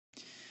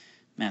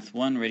Math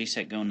 1, Ready,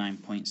 Set, Go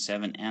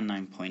 9.7 and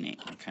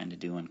 9.8. We're kind of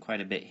doing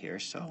quite a bit here,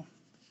 so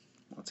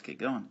let's get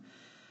going.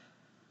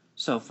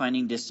 So,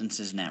 finding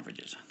distances and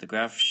averages. The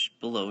graph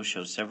below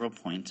shows several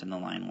points and the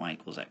line y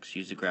equals x.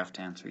 Use the graph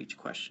to answer each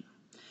question.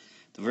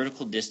 The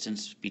vertical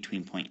distance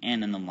between point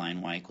N and the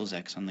line y equals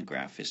x on the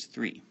graph is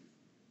 3.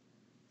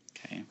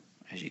 Okay,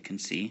 as you can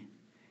see,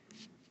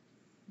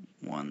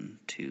 1,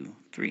 2,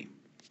 3.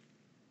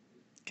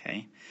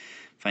 Okay,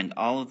 find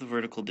all of the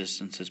vertical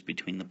distances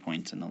between the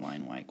points and the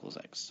line y equals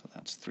x. So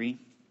that's 3.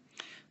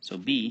 So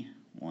B,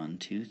 1,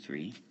 2,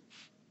 3.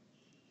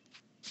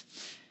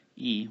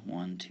 E,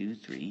 1, 2,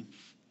 3.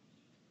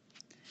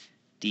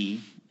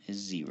 D is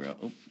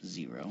 0.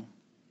 0.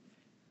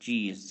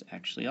 G is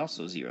actually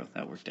also 0.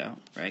 That worked out,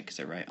 right? Because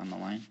they're right on the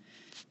line.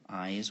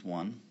 I is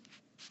 1.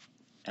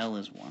 L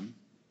is 1.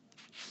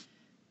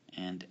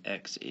 And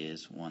X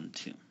is 1,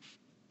 2.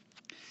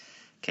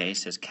 Okay, it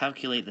says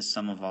calculate the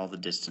sum of all the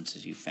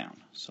distances you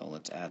found. So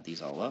let's add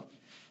these all up.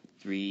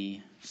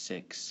 3,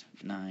 6,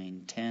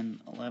 9, 10,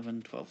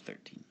 11, 12,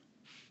 13.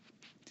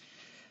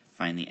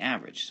 Find the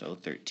average. So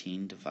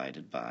 13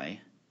 divided by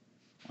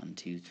 1,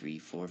 2, 3,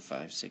 4,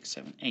 5, 6,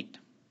 7, 8.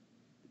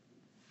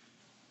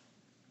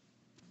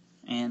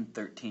 And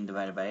 13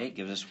 divided by 8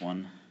 gives us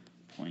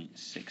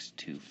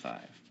 1.625.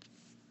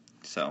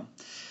 So,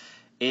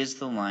 is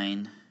the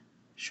line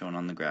shown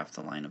on the graph the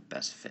line of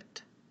best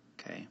fit?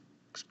 Okay,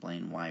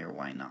 explain why or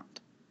why not.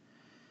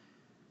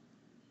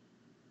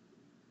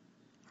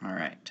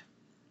 Alright.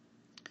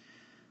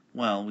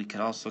 Well, we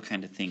could also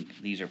kind of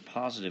think these are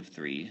positive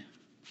 3,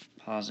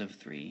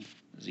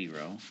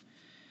 0,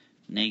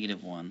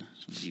 negative 1,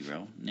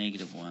 0,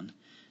 negative 1,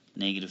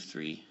 negative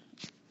 3,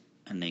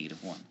 and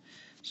negative 1.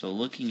 So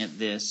looking at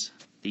this,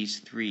 these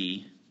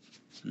 3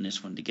 and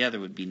this one together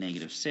would be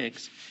negative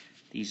 6.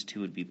 These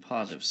two would be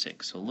positive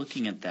 6. So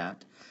looking at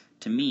that,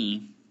 to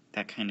me,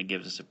 that kind of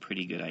gives us a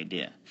pretty good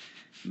idea.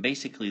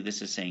 Basically,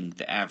 this is saying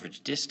the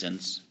average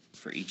distance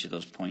for each of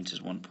those points is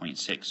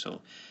 1.6,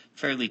 so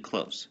fairly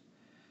close.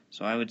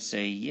 So I would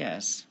say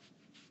yes.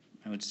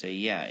 I would say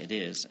yeah, it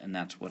is, and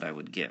that's what I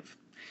would give.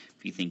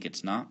 If you think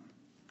it's not,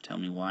 tell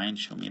me why and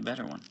show me a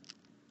better one.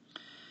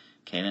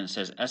 Okay, then it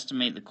says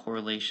estimate the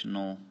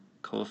correlational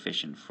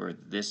coefficient for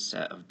this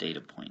set of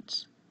data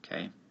points.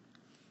 Okay,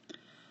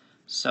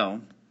 so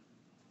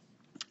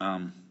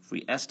if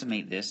we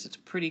estimate this, it's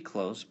pretty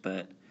close,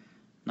 but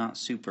not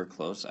super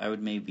close. I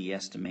would maybe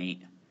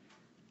estimate,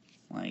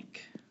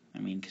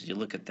 because you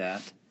look at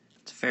that,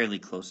 it's fairly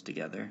close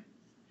together.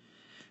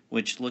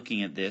 Which,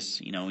 looking at this,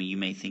 you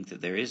may think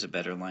that there is a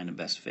better line of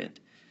best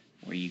fit,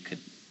 where you could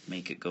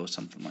make it go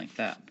something like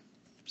that.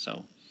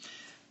 So,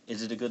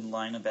 is it a good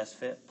line of best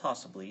fit?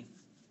 Possibly.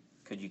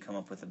 Could you come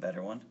up with a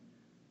better one?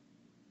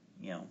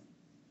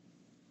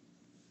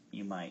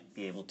 You might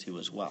be able to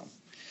as well.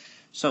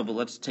 So, but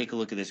let's take a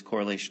look at this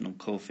correlational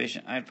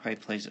coefficient. I'd probably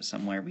place it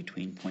somewhere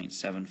between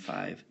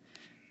 0.75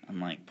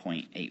 and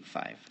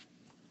 0.85.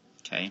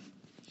 Okay?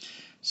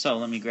 So,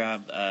 let me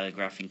grab a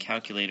graphing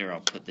calculator.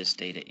 I'll put this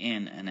data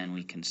in, and then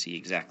we can see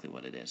exactly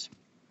what it is.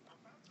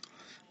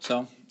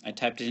 So, I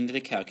typed it into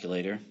the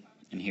calculator,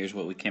 and here's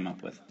what we came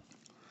up with.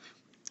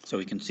 So,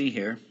 we can see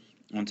here,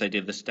 once I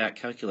did the stat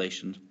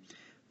calculations,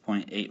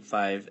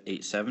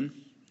 0.8587.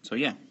 So,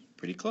 yeah,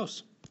 pretty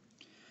close.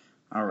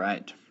 All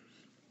right,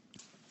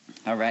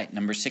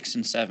 number 6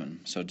 and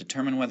 7. So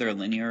determine whether a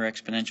linear or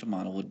exponential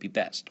model would be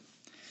best.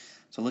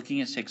 So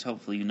looking at 6,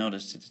 hopefully you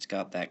noticed that it's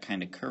got that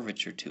kind of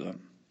curvature to it.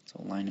 So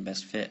a line of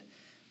best fit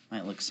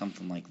might look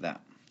something like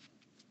that.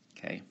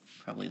 Okay,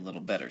 probably a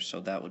little better.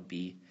 So that would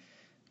be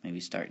maybe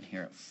starting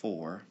here at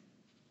 4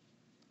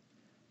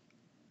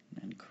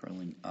 and then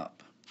curling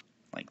up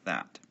like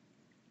that.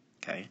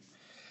 Okay,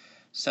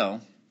 so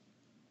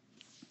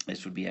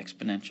this would be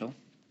exponential.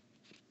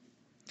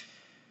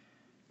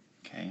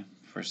 Okay,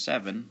 for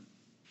 7,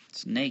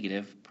 it's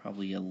negative,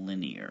 probably a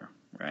linear,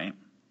 right?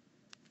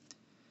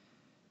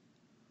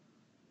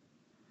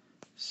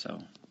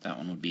 So that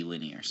one would be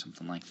linear,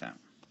 something like that.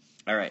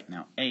 All right,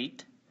 now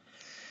 8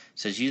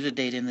 says use the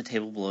data in the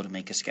table below to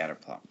make a scatter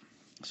plot.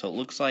 So it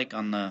looks like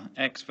on the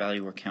x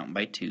value we're counting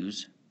by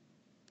 2's.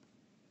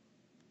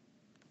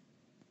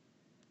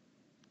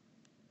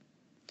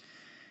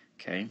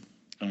 Okay,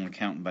 and we're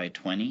counting by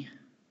 20.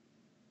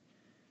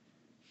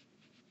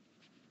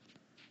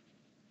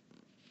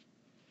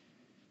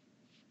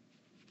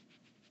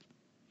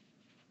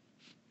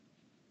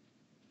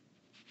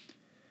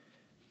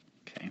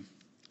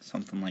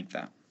 Something like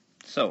that.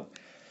 So,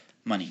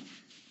 money.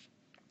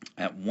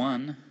 At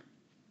 1,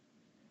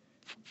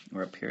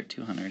 we're up here at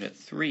 200. At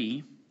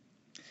 3,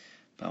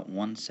 about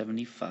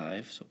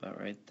 175, so about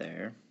right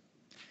there.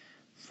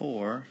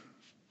 4,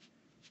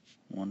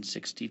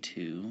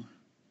 162.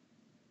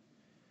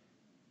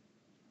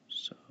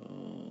 So,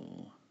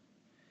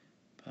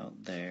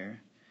 about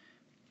there.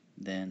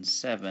 Then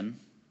 7,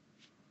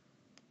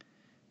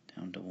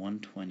 down to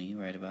 120,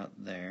 right about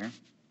there.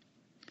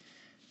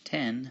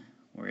 10,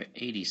 we're at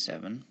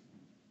 87.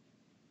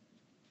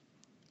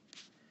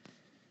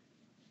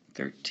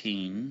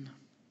 13,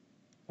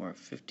 we're at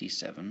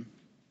 57.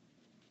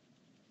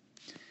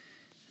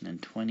 And then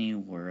 20,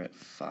 we're at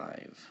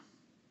 5.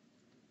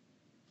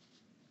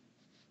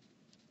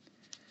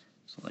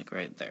 So like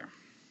right there.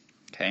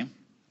 Okay?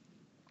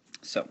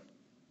 So,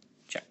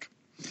 check.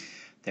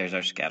 There's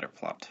our scatter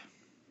plot.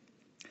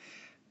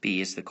 B,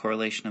 is the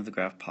correlation of the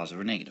graph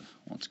positive or negative?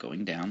 Well, it's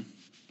going down,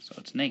 so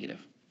it's negative.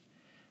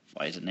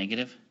 Why is it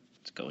negative?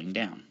 It's going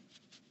down.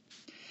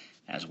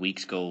 As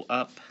weeks go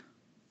up,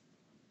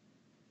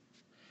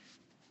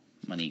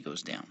 money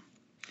goes down.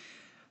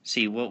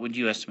 C, what would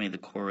you estimate the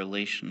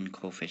correlation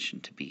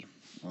coefficient to be?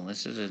 Well,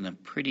 this is in a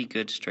pretty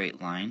good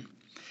straight line,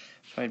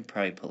 so I'd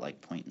probably put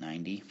like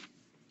 0.90.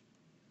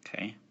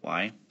 Okay,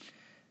 why?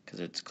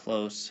 Because it's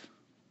close,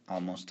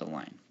 almost a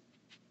line.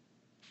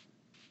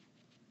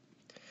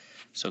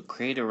 So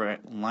create a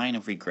line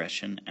of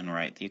regression and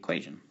write the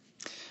equation.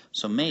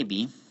 So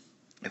maybe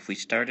if we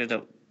started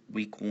at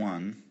week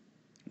 1,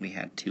 we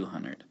had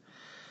 200.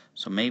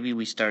 So maybe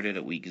we started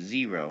at week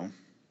 0,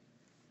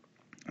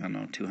 I don't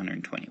know,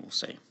 220 we'll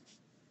say.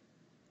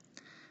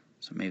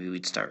 So maybe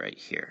we'd start right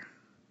here.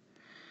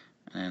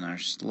 And our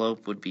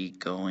slope would be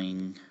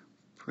going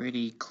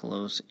pretty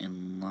close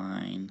in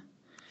line,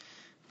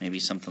 maybe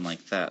something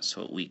like that.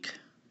 So at week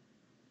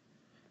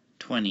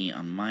 20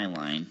 on my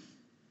line,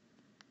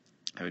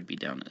 I would be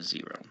down at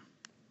 0.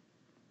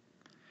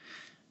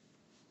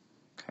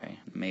 Okay,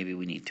 maybe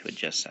we need to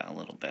adjust that a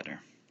little better.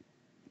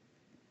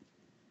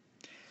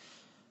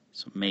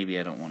 So maybe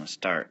I don't want to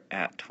start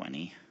at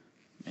 20.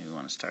 Maybe I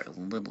want to start a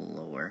little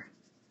lower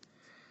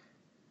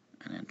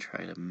and then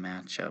try to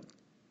match up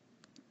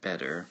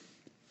better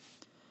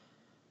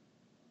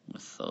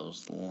with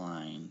those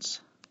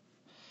lines.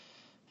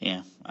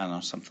 Yeah, I don't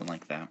know, something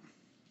like that.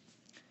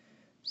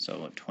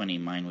 So at 20,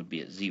 mine would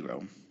be at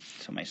 0.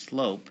 So my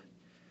slope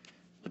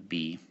would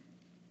be,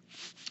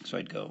 so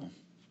I'd go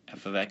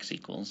f of x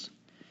equals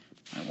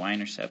my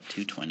y-intercept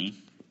 220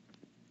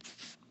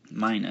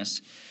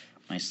 minus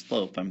my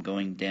slope. I'm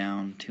going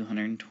down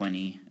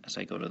 220 as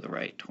I go to the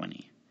right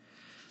 20.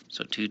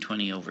 So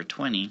 220 over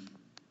 20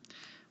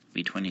 would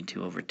be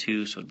 22 over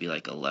 2, so it would be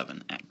like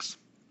 11x.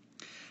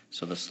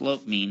 So the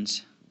slope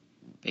means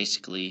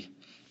basically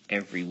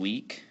every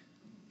week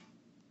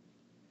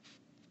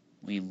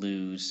we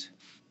lose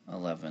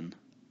 $11.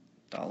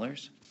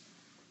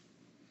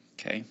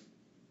 Okay,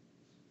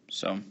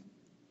 so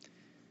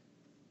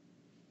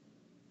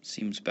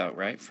seems about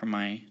right for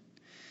my,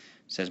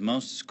 says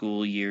most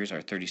school years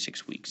are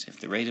 36 weeks. If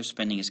the rate of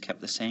spending is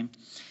kept the same,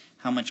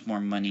 how much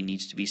more money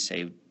needs to be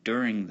saved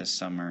during the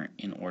summer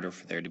in order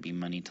for there to be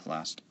money to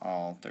last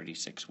all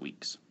 36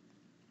 weeks?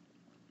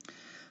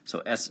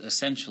 So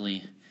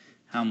essentially,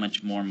 how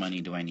much more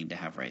money do I need to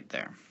have right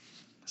there?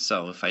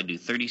 So if I do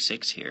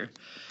 36 here,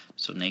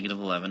 so negative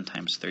 11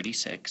 times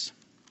 36,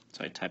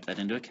 so I type that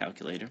into a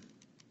calculator,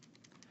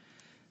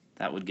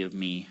 that would give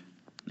me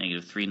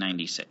negative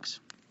 396.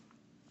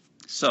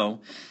 So,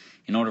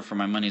 in order for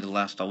my money to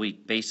last all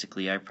week,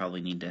 basically I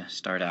probably need to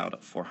start out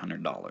at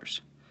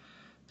 $400.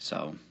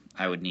 So,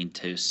 I would need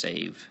to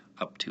save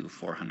up to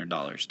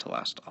 $400 to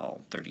last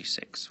all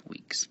 36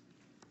 weeks.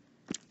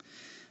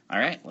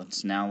 Alright,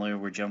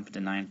 we're jumping to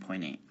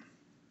 9.8.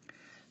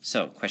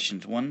 So,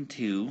 questions 1 and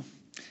 2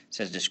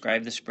 says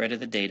describe the spread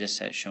of the data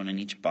set shown in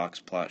each box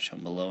plot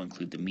shown below.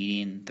 Include the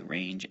median, the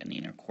range, and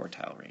the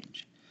interquartile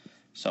range.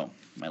 So,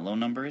 my low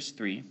number is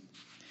 3,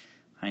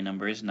 high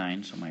number is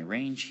 9, so my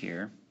range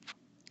here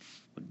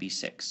would be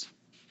 6.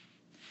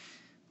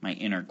 My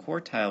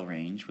interquartile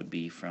range would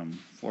be from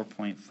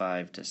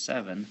 4.5 to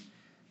 7,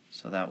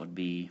 so that would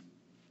be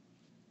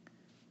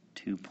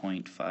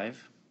 2.5,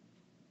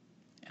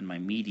 and my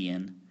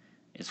median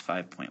is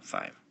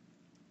 5.5.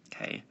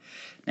 Okay,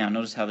 now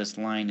notice how this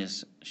line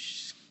is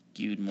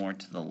skewed more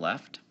to the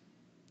left.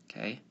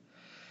 Okay,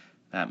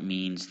 that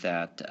means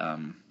that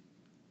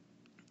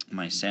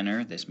my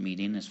center, this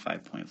median, is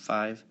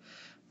 5.5.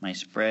 My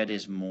spread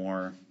is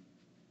more,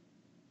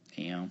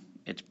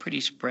 it's pretty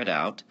spread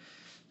out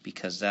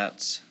because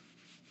that's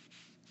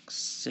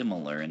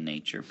similar in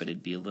nature, but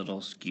it'd be a little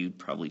skewed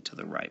probably to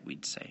the right,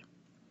 we'd say.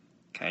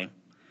 Okay?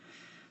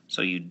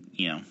 So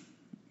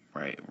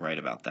right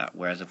about that.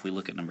 Whereas if we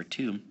look at number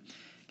 2,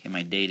 okay,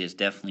 my data is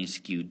definitely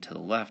skewed to the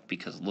left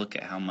because look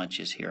at how much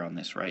is here on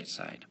this right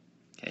side.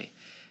 Okay?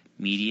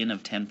 Median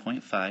of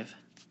 10.5.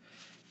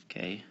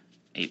 Okay?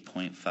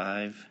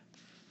 8.5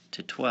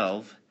 to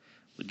 12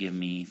 would give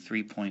me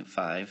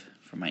 3.5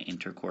 for my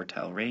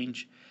interquartile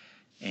range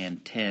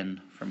and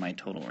 10 for my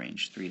total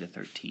range, 3 to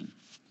 13.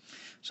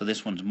 So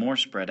this one's more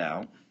spread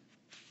out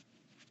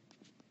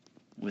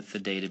with the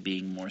data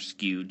being more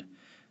skewed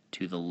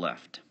to the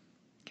left.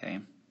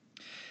 Okay?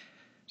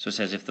 So it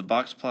says if the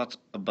box plots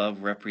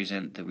above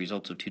represent the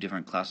results of 2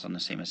 different classes on the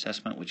same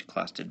assessment, which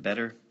class did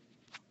better?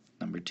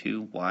 Number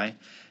 2, why?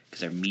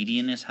 Because their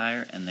median is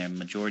higher and their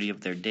majority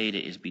of their data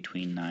is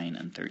between 9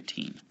 and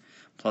 13.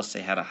 Plus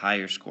they had a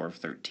higher score of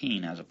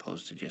 13 as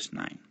opposed to just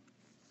 9.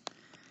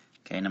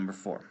 Okay, number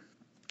 4.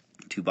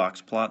 2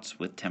 box plots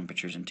with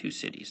temperatures in 2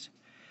 cities.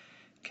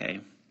 Okay,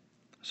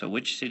 so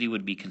which city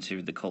would be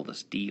considered the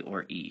coldest, D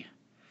or E?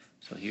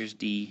 So here's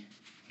D,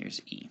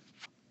 here's E.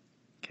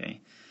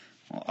 Okay,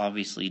 Well,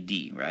 obviously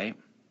D, right?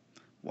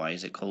 Why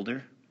is it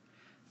colder?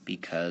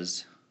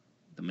 Because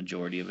the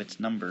majority of its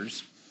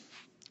numbers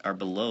are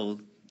below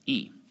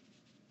E.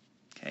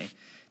 Okay,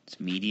 its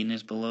median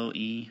is below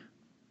E,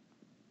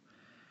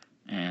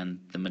 and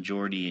the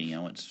majority,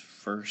 its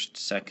first,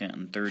 second,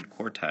 and third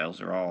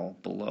quartiles are all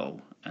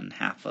below, and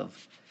half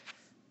of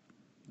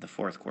the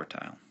fourth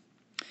quartile.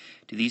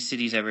 Do these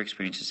cities ever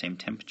experience the same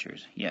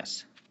temperatures?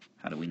 Yes.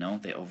 How do we know?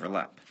 They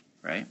overlap,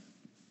 right?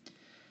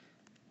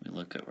 We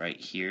look at right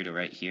here to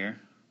right here,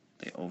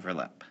 they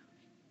overlap.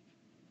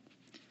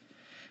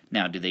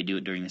 Now, do they do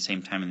it during the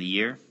same time of the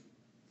year?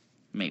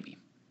 Maybe.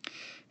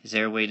 Is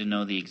there a way to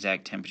know the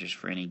exact temperatures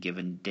for any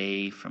given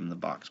day from the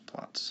box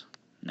plots?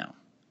 No.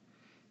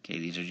 Okay,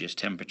 these are just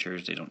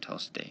temperatures, they don't tell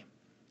us a day.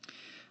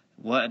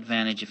 What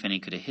advantage, if any,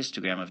 could a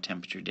histogram of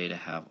temperature data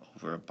have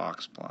over a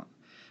box plot?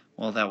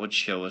 Well, that would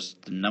show us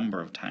the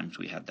number of times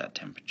we had that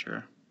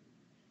temperature.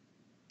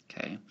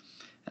 Okay,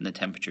 and the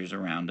temperatures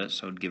around it,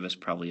 so it would give us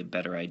probably a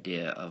better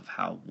idea of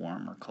how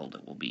warm or cold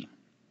it will be.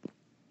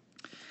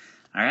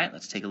 Alright,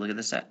 let's take a look at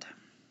the set.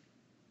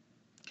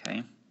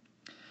 Okay,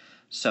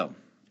 so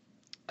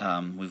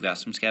we've got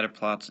some scatter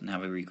plots and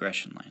have a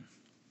regression line.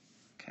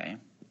 Okay,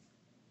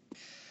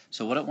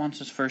 so what it wants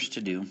us first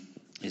to do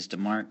is to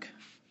mark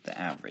the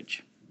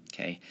average.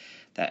 Okay,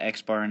 that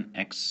x bar and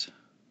x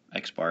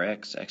bar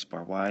x, x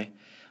bar y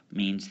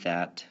means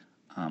that,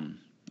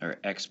 or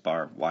x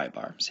bar, y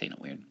bar, I'm saying it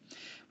weird.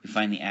 We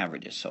find the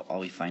averages, so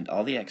we find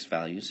all the x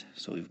values,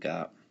 so we've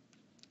got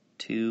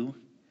 2,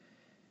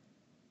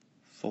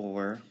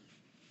 4,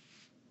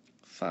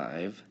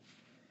 5,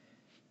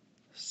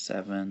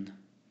 7,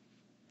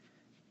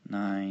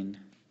 9,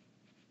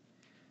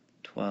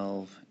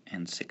 12,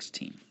 and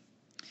 16.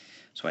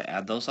 So I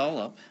add those all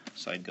up,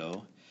 so I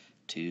go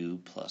 2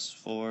 plus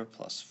 4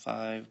 plus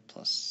 5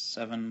 plus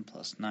 7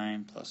 plus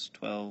 9 plus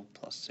 12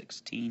 plus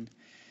 16.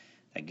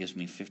 That gives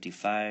me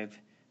 55.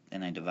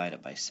 Then I divide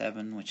it by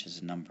 7, which is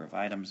the number of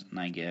items, and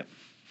I get,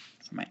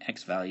 for my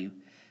x value,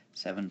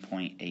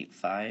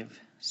 7.857.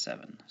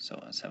 So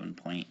a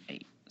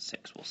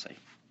 7.86, we'll say.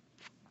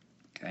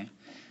 Okay.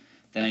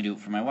 Then I do it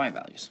for my y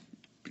values.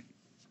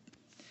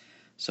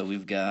 So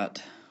we've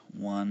got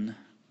 1,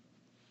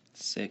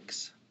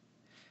 6,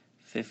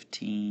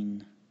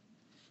 15,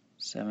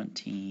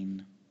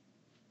 17,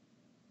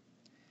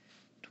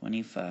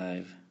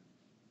 25,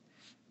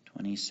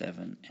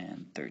 27,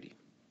 and 30.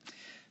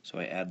 So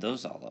I add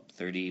those all up.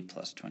 30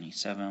 plus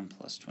 27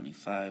 plus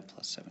 25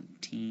 plus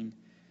 17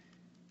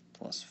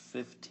 plus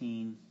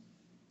 15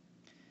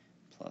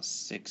 plus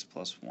 6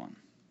 plus 1.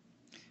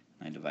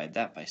 And I divide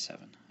that by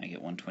 7. I get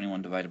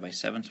 121 divided by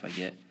 7, so I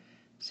get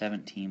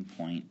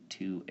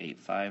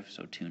 17.285,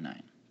 so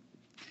 29.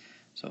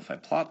 So if I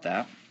plot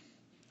that,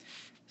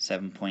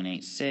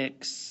 7.86,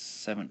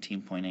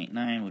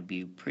 17.89 would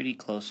be pretty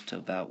close to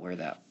about where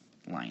that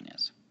line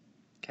is.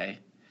 Okay?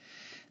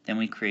 Then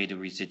we create a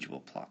residual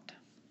plot.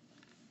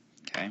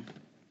 Okay?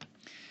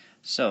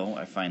 So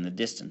I find the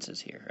distances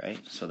here, right?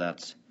 So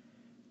that's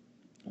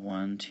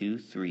 1, 2,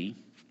 3.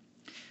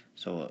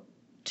 So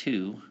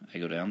 2, I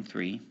go down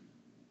 3.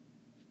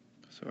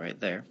 So right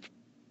there.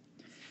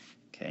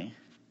 Okay?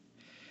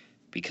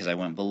 Because I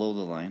went below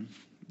the line.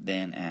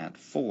 Then at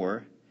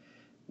 4,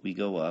 we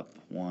go up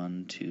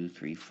 1, 2,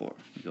 3, 4.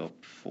 We go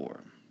up 4.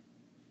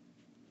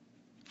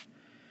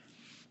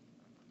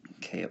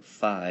 Okay, at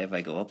 5,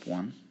 I go up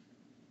 1.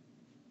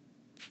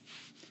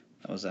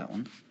 That was that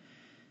one.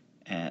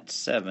 At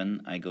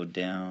 7, I go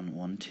down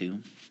 1,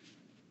 2.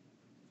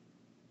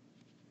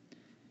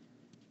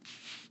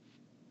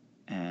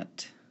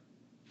 At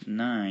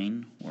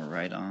 9, we're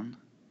right on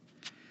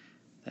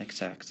the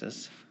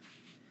x-axis.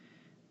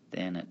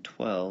 Then at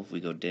 12,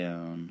 we go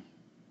down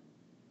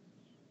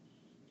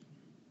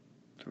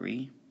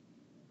 3.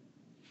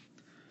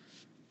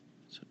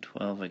 So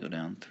 12, I go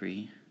down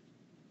 3.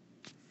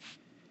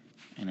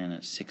 And then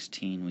at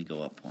 16, we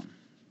go up 1.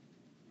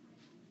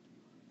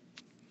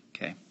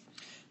 Okay.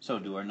 So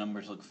do our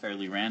numbers look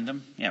fairly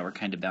random? Yeah, we're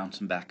kind of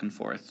bouncing back and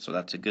forth, so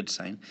that's a good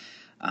sign.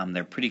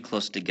 They're pretty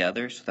close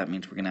together, so that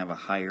means we're going to have a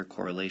higher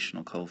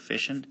correlational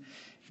coefficient.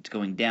 It's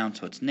going down,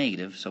 so it's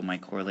negative, so my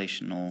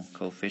correlational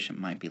coefficient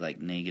might be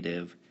like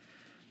negative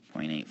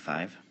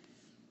 0.85.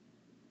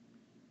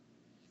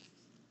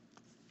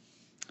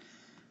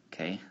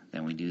 Okay,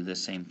 then we do the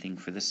same thing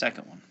for the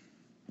second one.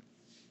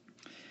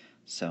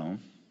 So,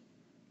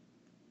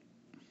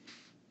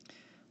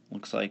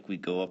 looks like we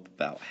go up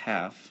about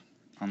half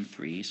on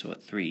 3, so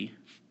at 3,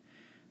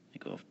 we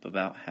go up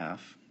about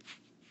half.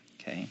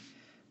 Okay,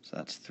 so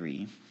that's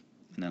 3.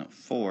 And then at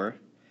 4,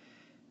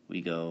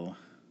 we go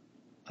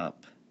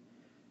up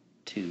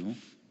 2.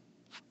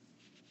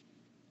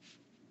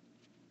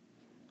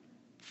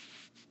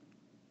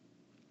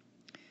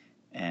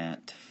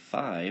 At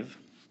 5,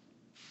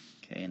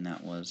 okay, and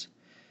that was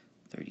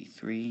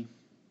 33.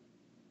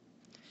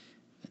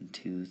 Then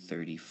 2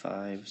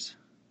 35s,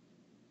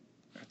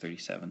 or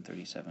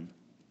 37.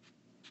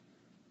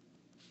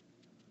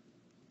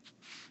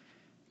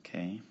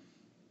 Okay,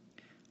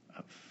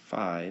 up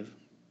 5,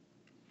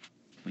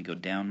 we go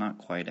down not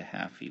quite a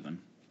half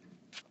even.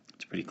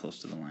 It's pretty close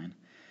to the line.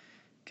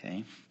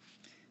 Okay.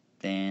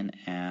 Then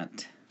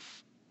at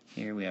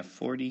here we have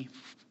 40.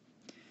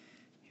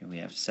 Here we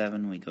have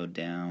 7. We go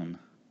down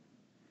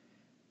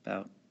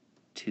about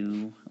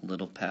 2, a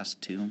little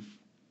past 2.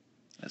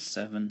 That's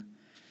 7.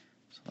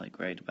 So like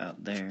right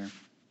about there.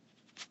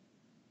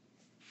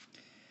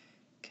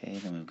 Okay,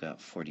 then we've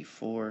got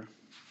 44,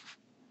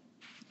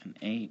 and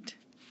 8,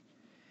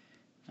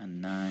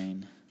 and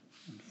 9,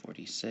 and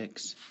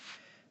 46.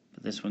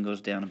 But this one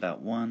goes down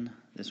about 1.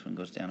 This one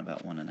goes down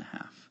about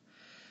 1.5.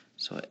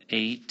 So at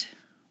 8,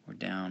 we're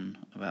down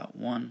about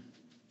 1.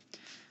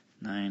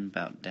 9,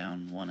 about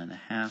down 1.5.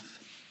 And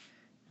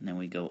then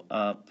we go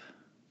up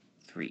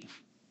 3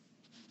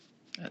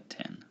 at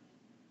 10.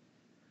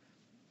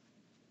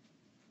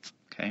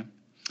 Okay.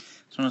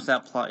 So notice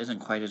that plot isn't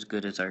quite as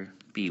good as our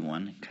B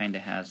one. It kind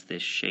of has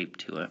this shape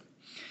to it.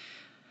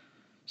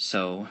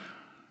 So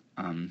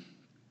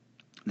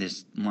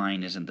this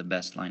line isn't the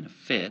best line of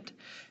fit.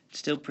 It's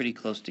still pretty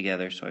close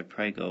together, so I'd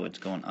probably go, it's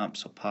going up,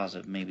 so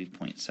positive maybe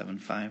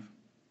 0.75.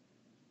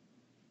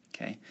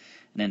 Okay. And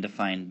then to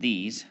find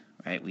these,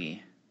 right,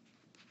 we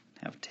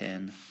have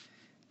 10,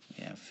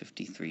 we have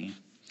 53.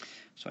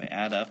 So I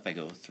add up, I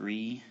go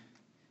 3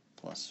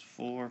 plus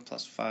 4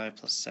 plus 5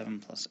 plus 7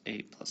 plus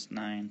 8 plus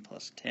 9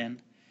 plus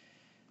 10.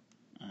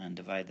 And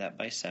divide that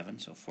by 7,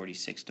 so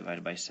 46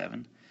 divided by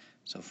 7.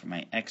 So for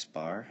my x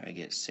bar, I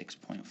get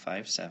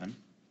 6.57.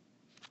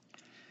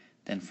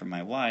 Then for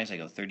my y's, I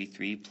go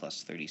 33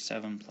 plus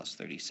 37 plus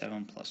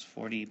 37 plus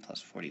 40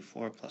 plus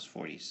 44 plus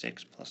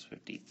 46 plus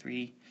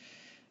 53.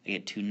 I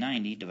get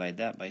 290, divide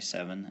that by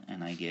 7,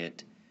 and I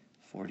get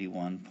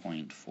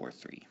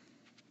 41.43.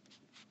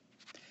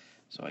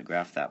 So I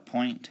graph that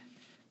point,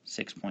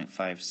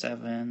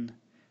 6.57,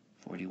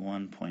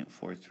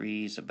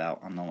 41.43 is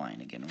about on the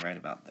line again, right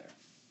about there.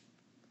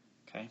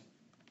 Okay.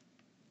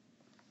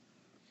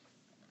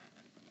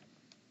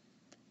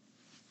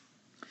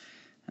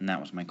 And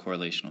that was my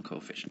correlational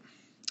coefficient.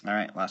 All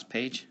right, last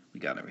page. We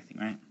got everything,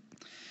 right?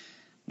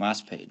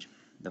 Last page.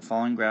 The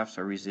following graphs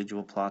are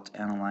residual plots.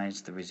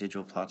 Analyze the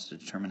residual plots to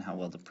determine how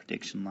well the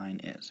prediction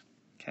line is.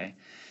 Okay.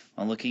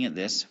 Well, looking at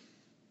this,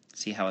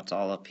 see how it's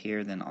all up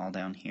here, then all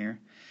down here.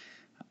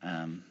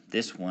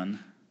 This one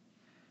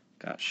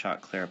got shot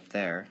clear up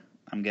there.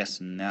 I'm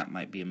guessing that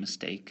might be a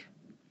mistake.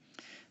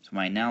 So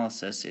my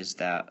analysis is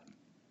that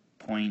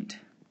point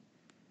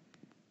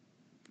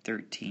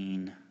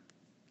 13,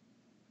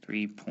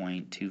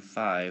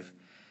 3.25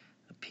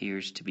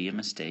 appears to be a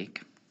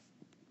mistake.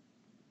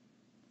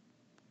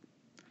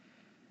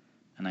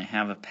 And I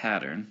have a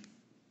pattern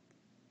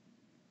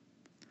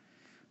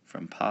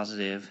from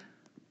positive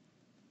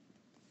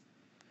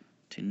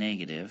to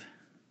negative.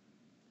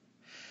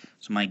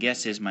 So my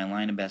guess is my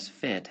line of best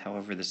fit,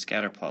 however the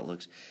scatter plot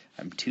looks,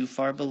 I'm too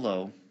far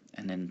below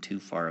and then too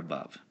far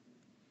above.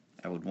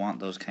 I would want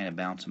those kind of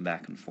bouncing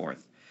back and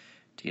forth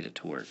to get it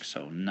to work.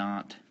 So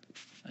not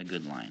a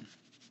good line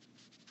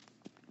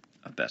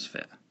of best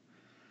fit.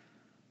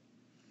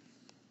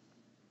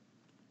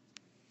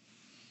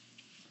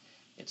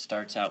 It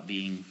starts out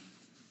being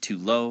too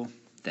low,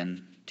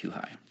 then too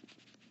high.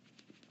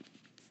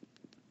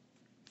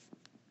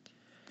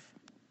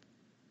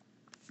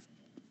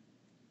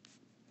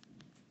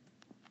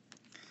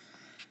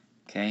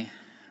 Okay,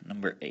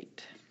 number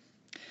 8.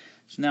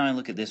 So now I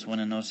look at this one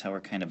and notice how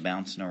we're kind of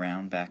bouncing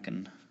around back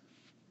and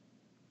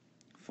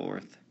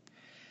forth.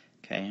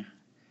 Okay,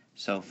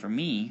 so for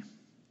me,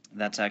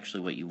 that's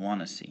actually what you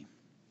want to see.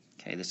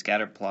 Okay, the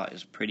scatter plot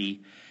is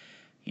pretty,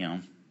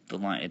 the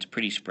line, it's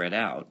pretty spread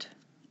out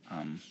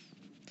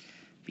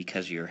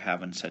because you're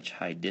having such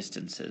high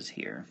distances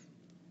here.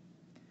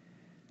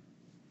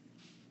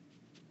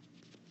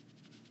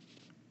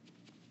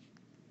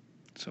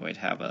 So I'd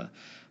have a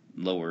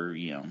lower,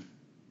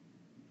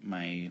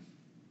 my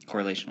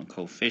correlational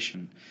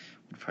coefficient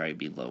would probably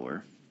be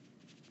lower.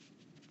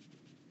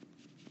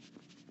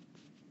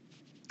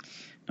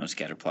 No,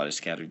 scatter plot is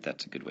scattered.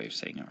 That's a good way of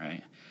saying it,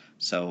 right?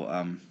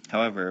 So,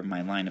 however,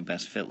 my line of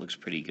best fit looks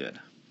pretty good.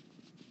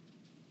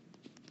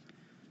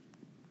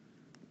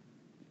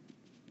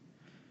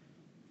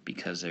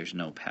 Because there's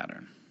no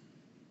pattern.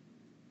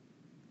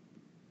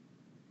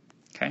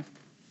 Okay?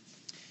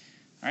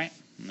 Alright,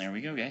 and there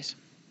we go, guys.